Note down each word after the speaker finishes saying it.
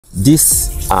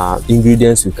These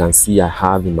ingredients you can see I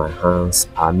have in my hands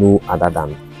are no other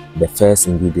than the first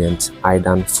ingredient,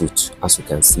 Idan fruit. As you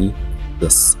can see,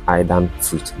 yes, Idan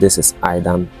fruit. This is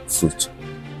Idan fruit.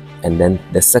 And then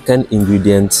the second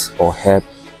ingredient or herb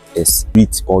is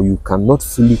wheat, or you cannot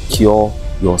fully cure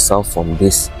yourself from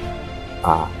this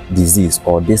disease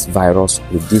or this virus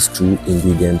with these two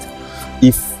ingredients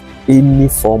if any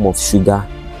form of sugar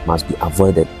must be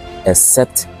avoided,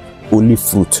 except only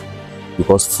fruit,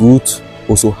 because fruit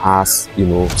also has,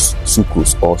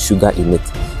 sucrose or sugar in it.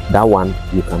 That one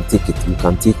you can take it. You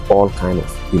can take all kind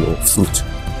of fruit.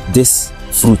 This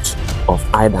fruit of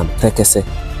Idan prekese,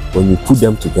 when you put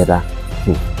them together,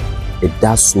 it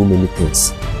does so many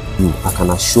things. I can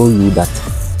assure you that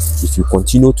if you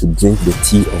continue to drink the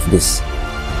tea of this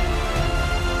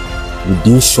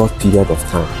within short period of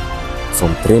time,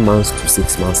 from 3 months to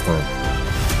 6 months time,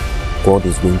 God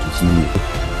is going to heal you.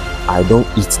 I don't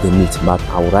eat the meat, but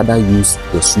I would rather use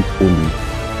the soup only.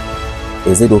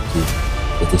 Is it okay?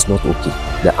 It is not okay.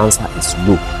 The answer is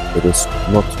no. It is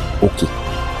not okay,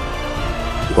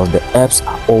 because the herbs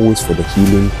are always for the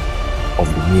healing of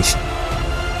the nation.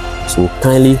 So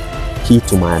kindly heed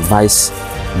to my advice.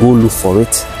 Go look for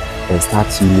it and start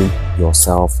healing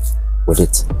yourself with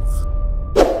it.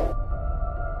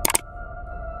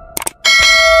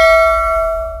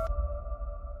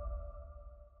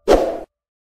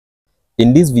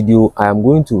 In this video, I am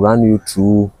going to run you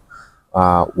through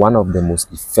one of the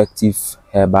most effective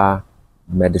herbal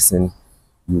medicine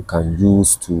you can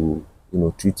use to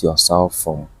treat yourself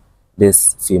from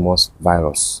this famous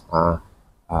virus,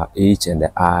 H and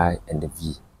the I and the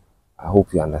V. I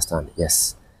hope you understand.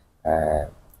 Yes,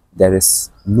 there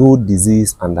is no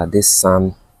disease under this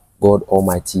sun God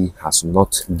Almighty has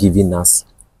not given us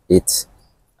its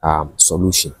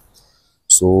solution.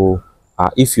 So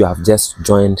if you have just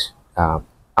joined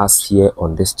us here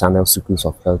on this channel, Secrets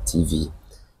of Health TV,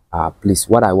 please,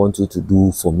 what I want you to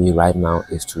do for me right now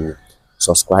is to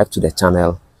subscribe to the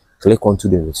channel, click onto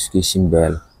the notification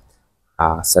bell,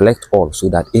 select all, so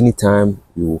that anytime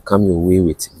you come your way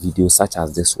with videos such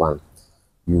as this one,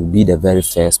 you'll be the very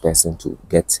first person to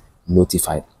get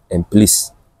notified. And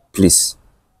please,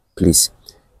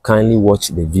 kindly watch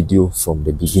the video from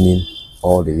the beginning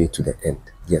all the way to the end.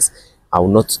 Yes, I will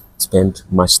not spend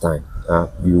much time.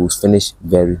 We will finish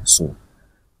very soon.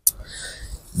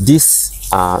 These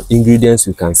ingredients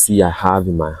you can see I have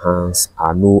in my hands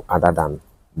are no other than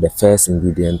the first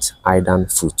ingredient, Idan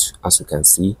fruit. As you can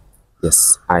see,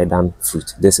 yes, Idan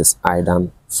fruit. This is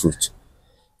Idan fruit.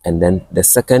 And then the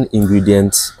second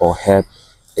ingredient or herb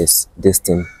is this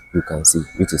thing you can see,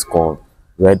 which is called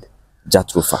red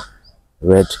jatropha.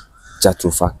 Red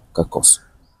jatropha caucus.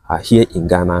 Here in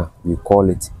Ghana, we call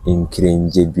it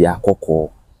Inkrenjebia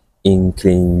koko.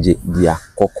 Inkrenjebia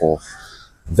koko.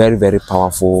 Very, very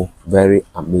powerful, very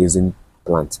amazing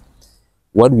plant.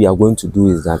 What we are going to do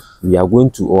is that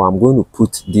I'm going to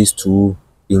put these two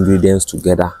ingredients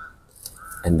together,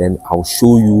 and then I'll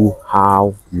show you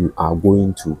how you are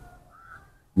going to,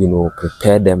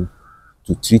 prepare them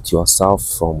to treat yourself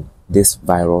from this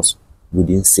virus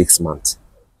within 6 months.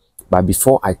 But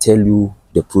before I tell you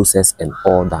the process and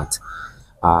all that,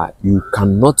 you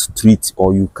cannot treat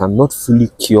or you cannot fully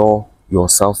cure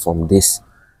yourself from this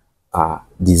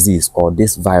disease or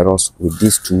this virus with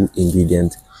these two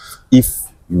ingredients if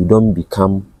you don't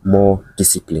become more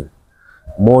disciplined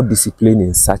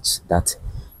in such that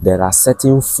there are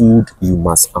certain food you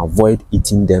must avoid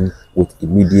eating them with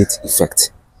immediate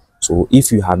effect. So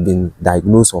if you have been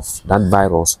diagnosed of that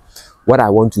virus, what I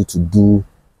want you to do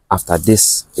after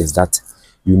this is that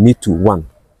you need to, 1,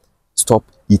 stop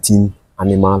eating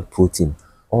animal protein.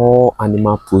 All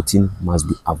animal protein must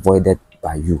be avoided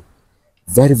by you.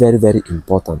 Very, very, very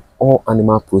important. All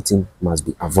animal protein must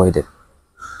be avoided.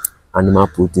 Animal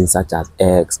protein such as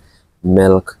eggs,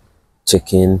 milk,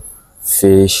 chicken,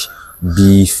 fish,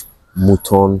 beef,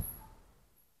 mutton,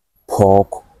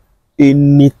 pork,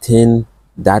 anything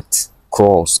that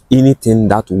crawls, anything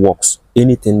that walks,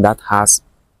 anything that has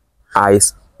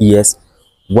eyes, ears,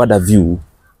 what have you,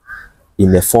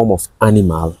 in the form of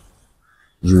animal,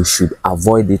 you should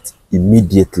avoid it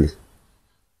immediately.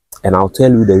 And I'll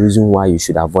tell you the reason why you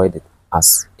should avoid it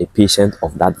as a patient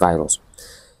of that virus.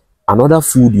 Another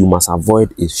food you must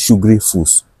avoid is sugary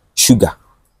foods. Sugar.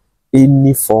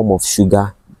 Any form of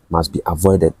sugar must be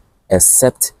avoided,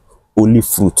 except only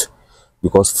fruit,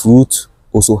 because fruit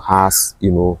also has,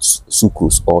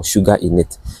 sucrose or sugar in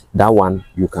it. That one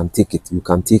you can take it. You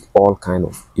can take all kind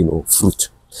of, fruit.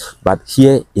 But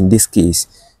here in this case,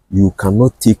 you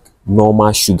cannot take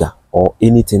normal sugar or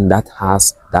anything that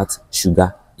has that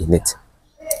sugar in it.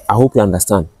 I hope you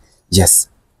understand. Yes,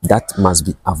 That must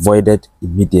be avoided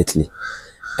immediately.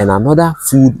 And another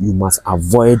food you must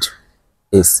avoid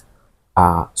is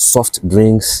soft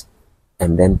drinks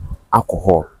and then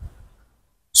alcohol.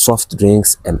 Soft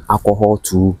drinks and alcohol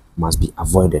too must be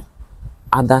avoided.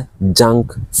 Other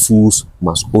junk foods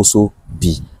must also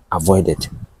be avoided.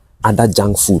 Other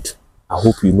junk food, I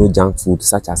hope you know junk food,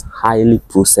 such as highly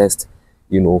processed,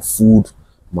 food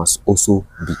must also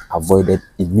be avoided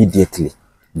immediately.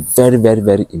 Very, very,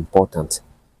 very important.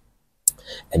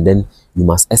 And then you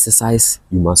must exercise,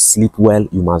 you must sleep well,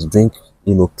 you must drink,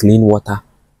 clean water,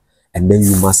 and then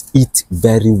you must eat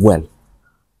very well.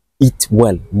 Eat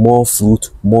well, more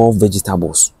fruit, more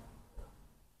vegetables.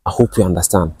 I hope you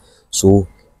understand. So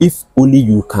if only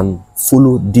you can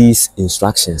follow these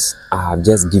instructions I have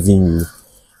just given you,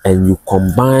 and you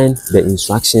combine the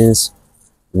instructions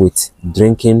with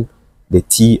drinking the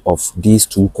tea of these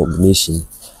two combinations,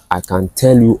 I can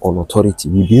tell you on authority,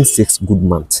 within 6 good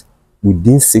months,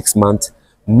 within 6 months,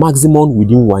 maximum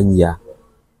within 1 year,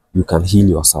 you can heal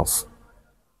yourself.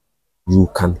 You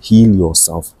can heal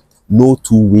yourself. No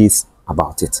two ways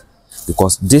about it.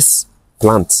 Because this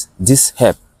plant, this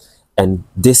herb, and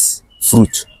this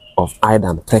fruit of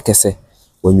Idan prekese,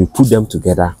 when you put them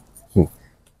together,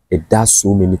 it does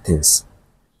so many things.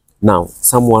 Now,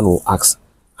 someone will ask,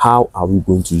 how are we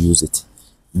going to use it?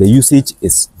 The usage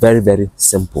is very, very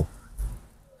simple.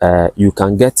 You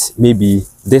can get, maybe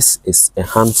this is a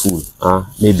handful,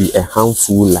 maybe a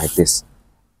handful like this.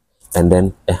 And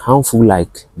then a handful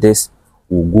like this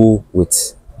will go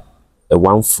with a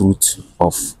 1 fruit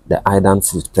of the Idan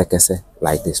fruit prekese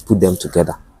like this. Put them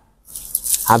together.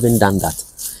 Having done that,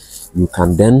 you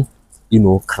can then,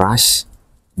 crush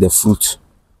the fruit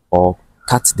or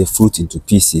cut the fruit into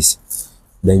pieces.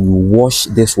 Then you wash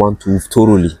this one too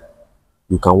thoroughly.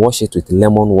 You can wash it with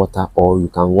lemon water, or you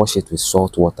can wash it with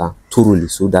salt water thoroughly,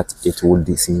 so that it will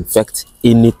disinfect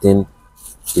anything,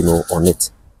 on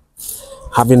it.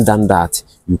 Having done that,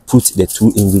 you put the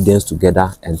 2 ingredients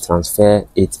together and transfer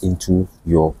it into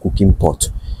your cooking pot.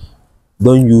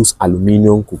 Don't use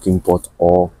aluminium cooking pot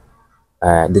or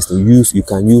you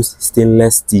can use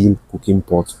stainless steel cooking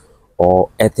pot or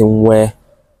earthenware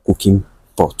cooking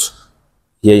pot.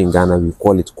 Here in Ghana, we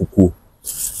call it kuku.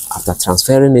 After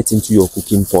transferring it into your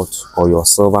cooking pot or your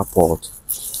silver pot,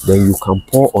 then you can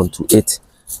pour onto it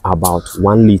about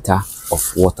 1 liter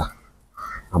of water.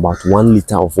 About 1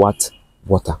 liter of what?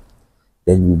 Water.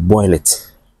 Then you boil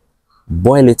it.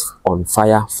 Boil it on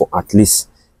fire for at least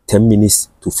 10 minutes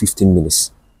to 15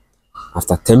 minutes.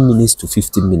 After 10 minutes to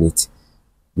 15 minutes,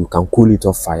 you can cool it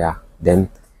off fire. Then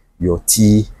your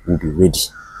tea will be ready.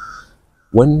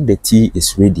 When the tea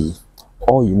is ready,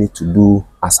 all you need to do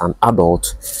as an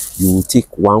adult, you will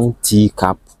take 1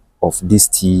 teacup of this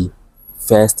tea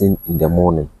first thing in the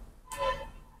morning,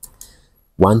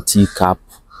 1 teacup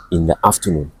in the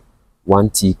afternoon, 1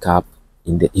 teacup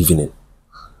in the evening.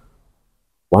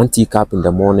 1 teacup in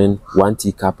the morning, 1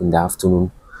 teacup in the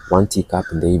afternoon, 1 teacup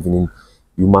in the evening.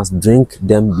 You must drink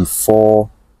them before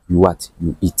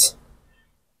you eat.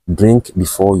 Drink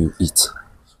before you eat.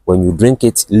 When you drink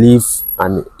it, leave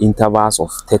an intervals of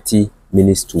 30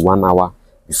 minutes to 1 hour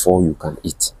before you can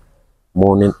eat.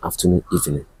 Morning, afternoon,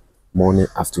 evening. Morning,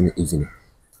 afternoon, evening.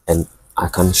 And I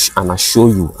can assure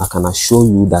you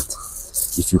that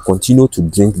if you continue to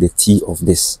drink the tea of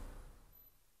this,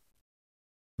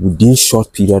 within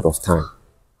short period of time,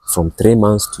 from 3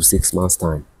 months to 6 months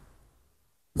time,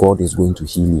 God is going to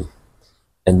heal you.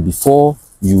 And before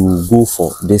you go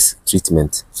for this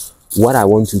treatment, what I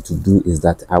want you to do is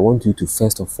that I want you to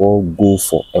first of all go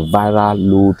for a viral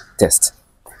load test.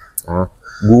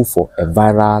 Go for a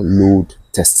viral load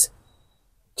test.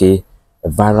 Okay, a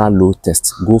viral load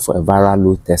test. Go for a viral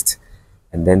load test,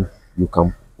 and then you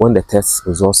can, when the test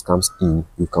results comes in,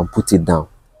 you can put it down.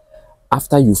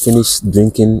 After you finish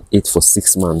drinking it for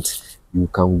 6 months, you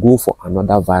can go for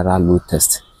another viral load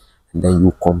test, and then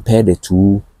you compare the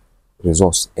 2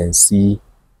 results and see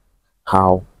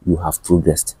how you have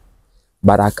progressed.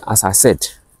 But as I said,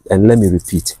 and let me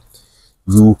repeat,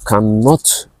 you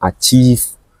cannot achieve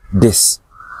this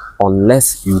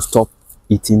unless you stop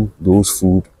eating those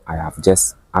food I have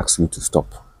just asked you to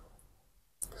stop.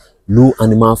 No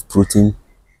animal protein,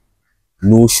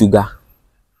 no sugar,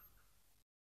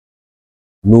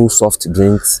 no soft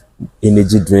drinks,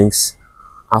 energy drinks,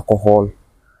 alcohol,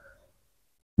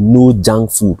 no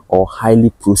junk food or highly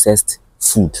processed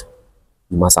food.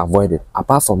 You must avoid it.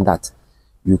 Apart from that,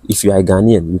 if you are a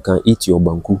Ghanaian, you can eat your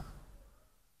banku.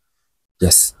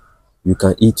 Yes, you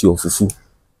can eat your fufu.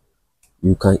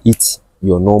 You can eat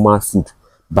your normal food.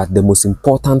 But the most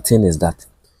important thing is that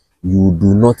you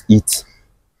do not eat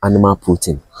animal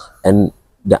protein. And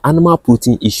the animal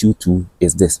protein issue too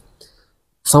is this.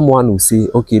 Someone will say,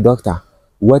 okay, doctor,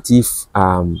 what if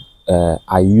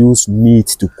I use meat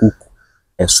to cook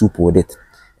a soup with it,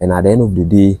 and at the end of the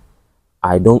day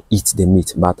I don't eat the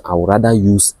meat, but I would rather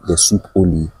use the soup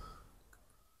only?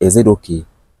 Is it okay?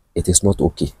 It is not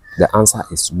okay. The answer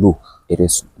is no, it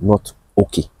is not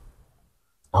okay.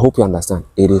 I hope you understand.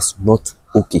 It is not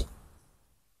okay.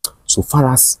 So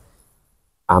far as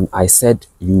I said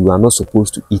you are not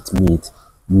supposed to eat meat,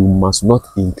 you must not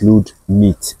include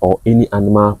meat or any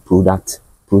animal product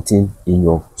protein in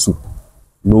your soup.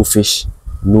 No fish,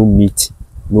 no meat,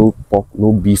 no pork,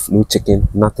 no beef, no chicken,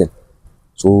 nothing.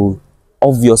 So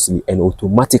obviously and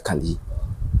automatically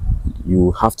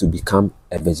you have to become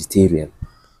a vegetarian.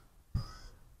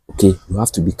 Okay, you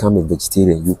have to become a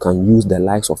vegetarian. You can use the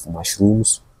likes of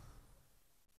mushrooms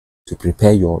to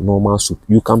prepare your normal soup.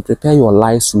 You can prepare your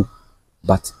light soup,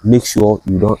 but make sure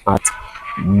you don't add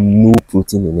no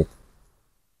protein in it.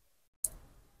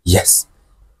 Yes,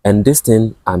 and this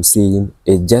thing I'm saying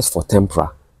is just for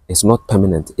tempera. It's not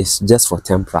permanent. It's just for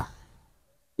tempera.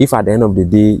 If at the end of the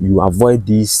day you avoid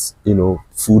this,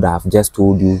 food I've just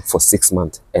told you for 6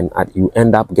 months, and you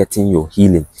end up getting your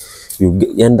healing,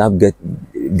 end up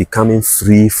becoming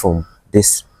free from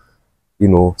this,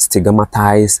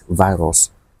 stigmatized virus,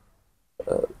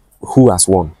 who has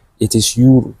won? It is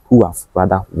you who have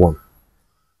rather won.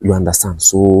 You understand?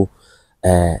 So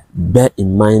bear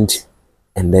in mind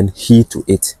and then heed to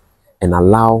it, and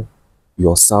allow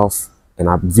yourself and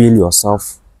avail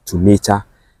yourself to nature,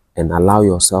 and allow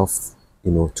yourself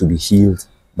to be healed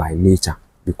by nature,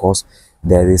 because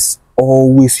there is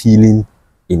always healing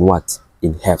in what?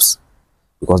 In herbs,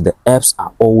 because the herbs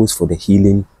are always for the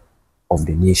healing of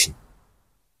the nation.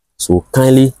 So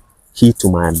kindly heed to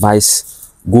my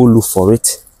advice, go look for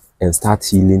it and start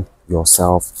healing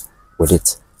yourself with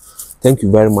it. Thank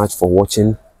you very much for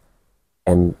watching,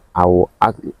 and I will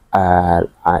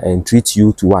entreat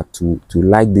you to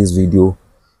like this video,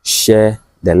 share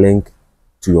the link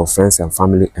to your friends and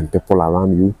family and people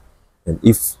around you. And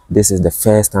if this is the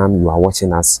first time you are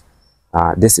watching us,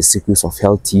 this is Secrets of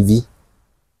Health TV,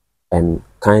 and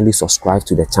kindly subscribe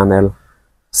to the channel,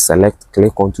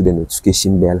 click onto the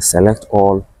notification bell, select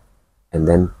all, and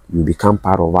then you become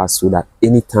part of us, so that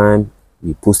anytime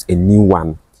we post a new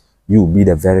one, you will be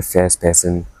the very first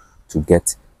person to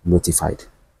get notified.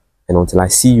 And until I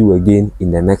see you again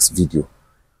in the next video,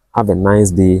 have a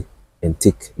nice day and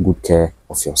take good care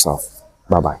of yourself.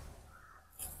 Bye bye.